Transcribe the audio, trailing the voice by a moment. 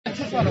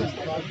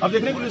अब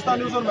देख रहे हैं गुलिस्तान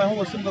न्यूज़ और मैं हूं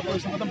वसीम गफूर।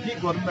 इस वक्त ठीक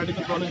गवर्नमेंट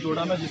मेडिकल कॉलेज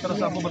डोडा में। जिस तरह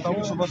से आपको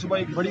बताऊं, सुबह सुबह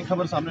एक बड़ी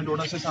खबर सामने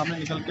डोडा से सामने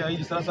निकल के आई।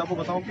 जिस तरह से आपको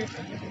बताऊं कि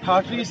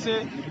ठाठरी से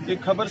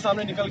एक खबर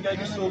सामने निकल के आई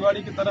कि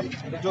सुगवाड़ी की तरफ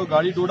जो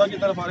गाड़ी डोडा की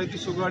तरफ आ रही थी,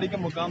 सुगवाड़ी के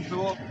मुकाम पे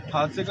वो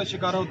हादसे का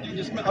शिकार होती है,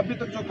 जिसमें अभी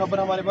तक जो खबर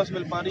हमारे पास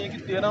मिल पा रही है कि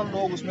 13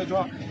 लोग उसमें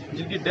जो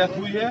जिनकी डेथ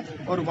हुई है,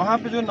 और वहाँ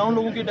पे जो 9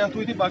 लोगों की डेथ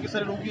हुई थी, बाकी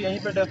सारे लोगों की यहीं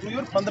पे डेथ हुई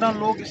और 15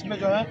 लोग इसमें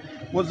जो है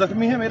वो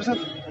जख्मी है। मेरे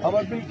साथ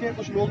अवरबिल के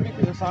कुछ लोग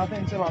भी साथ हैं,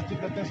 इनसे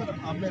बातचीत करते हैं। सर,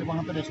 आपने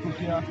वहाँ पर रेस्क्यू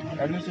किया,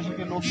 एडमिनिस्ट्रेशन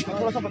के लोग,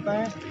 थोड़ा सा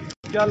बताएं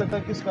क्या लगता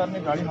है किस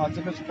कारण गाड़ी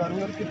हादसे का शिकार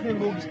हुई और कितने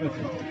लोग इसमें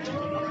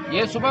थे?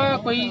 ये सुबह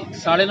कोई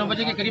 9:30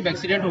 बजे के करीब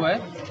एक्सीडेंट हुआ है।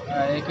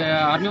 एक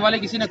आर्मी वाले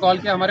किसी ने कॉल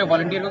किया हमारे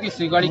वॉलंटियर को कि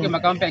सुईगाड़ी के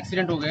मकाम पे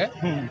एक्सीडेंट हो गया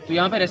है, तो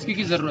यहाँ पे रेस्क्यू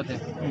की जरूरत है।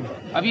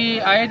 अभी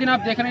आए दिन आप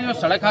देख रहे हैं जो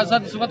सड़क हादसा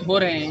इस वक्त हो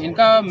रहे हैं,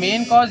 इनका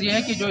मेन कॉज ये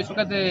है कि जो इस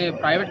वक्त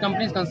प्राइवेट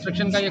कंपनीज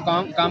कंस्ट्रक्शन का ये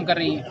काम कर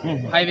रही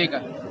है हाईवे का,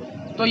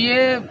 तो ये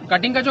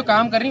कटिंग का जो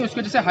काम कर रही है उसकी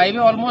वजह से हाईवे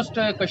ऑलमोस्ट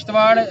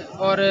किश्तवाड़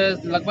और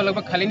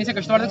लगभग खलीनी से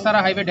किश्तवाड़ तक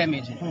सारा हाईवे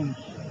डैमेज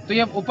है। तो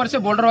ये ऊपर से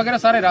बोल्डर वगैरह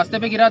सारे रास्ते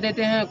पे गिरा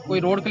देते हैं, कोई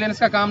रोड क्लियरेंस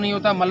का काम नहीं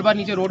होता, मलबा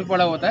नीचे रोड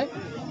पड़ा होता है,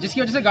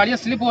 जिसकी वजह से गाड़ियां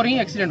स्लिप हो रही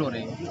हैं, एक्सीडेंट हो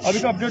रहे हैं। अभी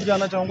का अपडेट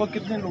जानना चाहूंगा,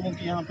 कितने लोगों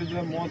की यहाँ पे जो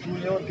है मौत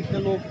हुई है और कितने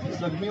लोग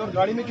जख्मी, और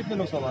गाड़ी में कितने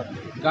लोग सवार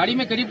थे? गाड़ी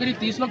में करीब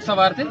 30 लोग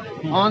सवार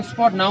थे। ऑन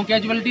स्पॉट 9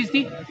 कैजुअलिटीज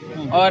थी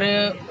और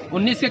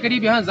 19 के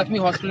करीब यहाँ जख्मी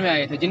हॉस्पिटल में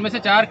आए थे, जिनमें से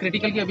 4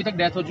 क्रिटिकल की अभी तक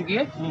डेथ हो चुकी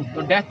है।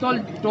 तो डेथ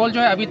टोल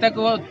जो है अभी तक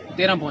वो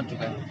 13 पहुंच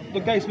चुका है। तो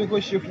क्या इसमें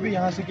कोई शिफ्ट भी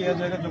यहाँ से किया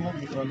जाएगा जम्मू?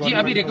 जी,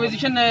 अभी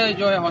रिक्वेजिशन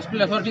जो है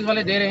हॉस्पिटल अथॉरिटीज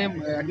वाले दे रहे हैं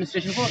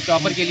एडमिनिस्ट्रेशन को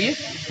चॉपर के लिए।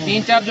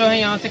 3-4 जो है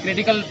यहाँ से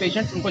क्रिटिकल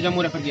पेशेंट्स उनको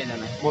जम्मू रेफर किया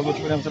जाना है। बहुत बहुत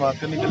शुक्रिया हमसे बात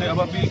करने के लिए। अब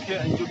अभी के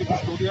एनजीओ की कुछ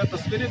स्टोरी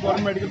तस्वीरें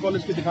गवर्नमेंट मेडिकल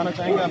कॉलेज की दिखाना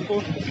चाहेंगे आपको।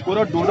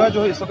 पूरा डोडा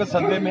जो है इस वक्त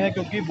सदमे में है,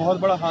 क्योंकि बहुत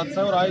बड़ा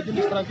हादसा है और आए दिन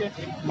इस तरह के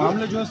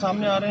मामले जो है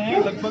सामने आ रहे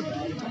हैं। लगभग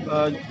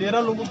 13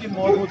 लोगों की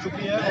मौत हो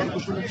चुकी है और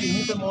कुछ लोगों की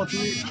यहीं पे मौत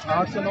हुई।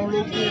 8 से 9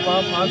 लोग की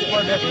वहाँ 5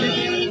 पर डेथ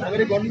हुई। अगर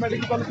ये गवर्नमेंट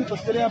मेडिकल कॉलेज की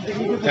तस्वीरें आप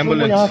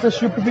देखेंगे, यहाँ से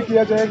शिफ्ट भी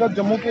किया जाएगा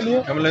जम्मू के लिए।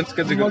 एम्बुलेंस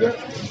के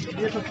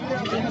ये तस्वीरें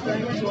देखना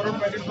चाहेंगे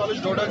गवर्नमेंट मेडिकल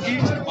कॉलेज डोडा की,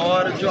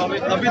 और जो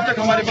अभी तक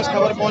हमारे पास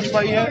खबर पहुँच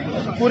पाई है,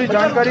 पूरी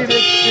जानकारी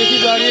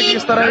देखी जा रही है कि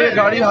किस तरह ये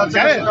गाड़ी हादसे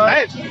का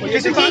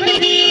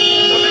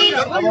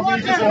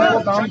वो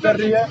काम कर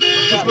रही है।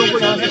 कुछ लोगों को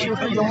यहाँ से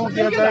शिफ्ट जम्मू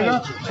किया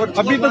जाएगा और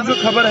अभी तक जो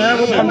खबर है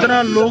वो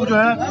 15 लोग जो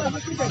है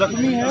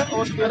जख्मी हैं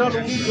और 13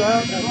 लोगों की जो है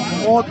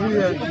मौत हुई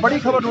है। तो बड़ी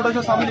खबर डोडा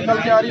से सामने निकल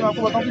के आ रही है।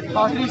 आपको बताऊं कि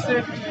ठाठरी से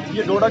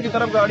ये डोडा की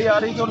तरफ गाड़ी आ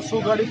रही थी और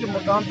सुगवाड़ी के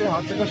मकाम पे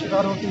हादसे का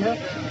शिकार होती है।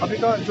 अभी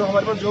का जो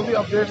हमारे पास जो भी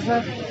अपडेट्स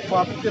हैं वो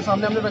आपके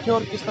सामने हमने रखे,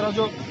 और किस तरह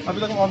जो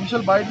अभी तक हम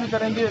ऑफिशियल बाइट भी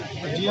करेंगे,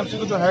 जीएमसी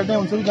के जो हेड हैं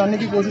उनसे भी जानने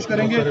की कोशिश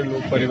करेंगे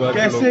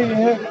कैसे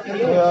ये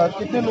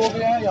कितने लोग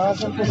हैं यहाँ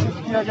से उनको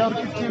शिफ्ट किया गया और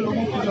कितने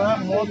लोगों की जो है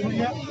मौत हुई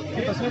है।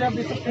 ये तस्वीरें आप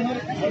देख सकते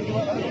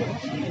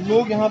हैं,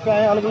 लोग यहाँ पे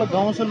आए, अलग अलग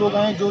गाँव से लोग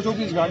आए, जो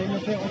भी इस गाड़ी में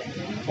थे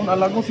उन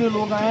अलगों से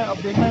लोग आए। अब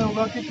देखना ही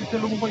होगा कि कितने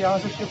लोगों को यहाँ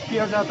से शिफ्ट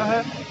किया जाता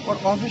है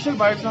और ऑफिशियल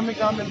बाइट से हमें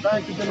क्या मिलता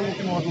है, कितने लोगों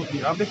की मौत होती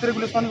है। आप देख रहे हैं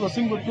गुलिस्तान,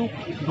 वसीम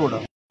गफूर,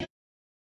 डोडा।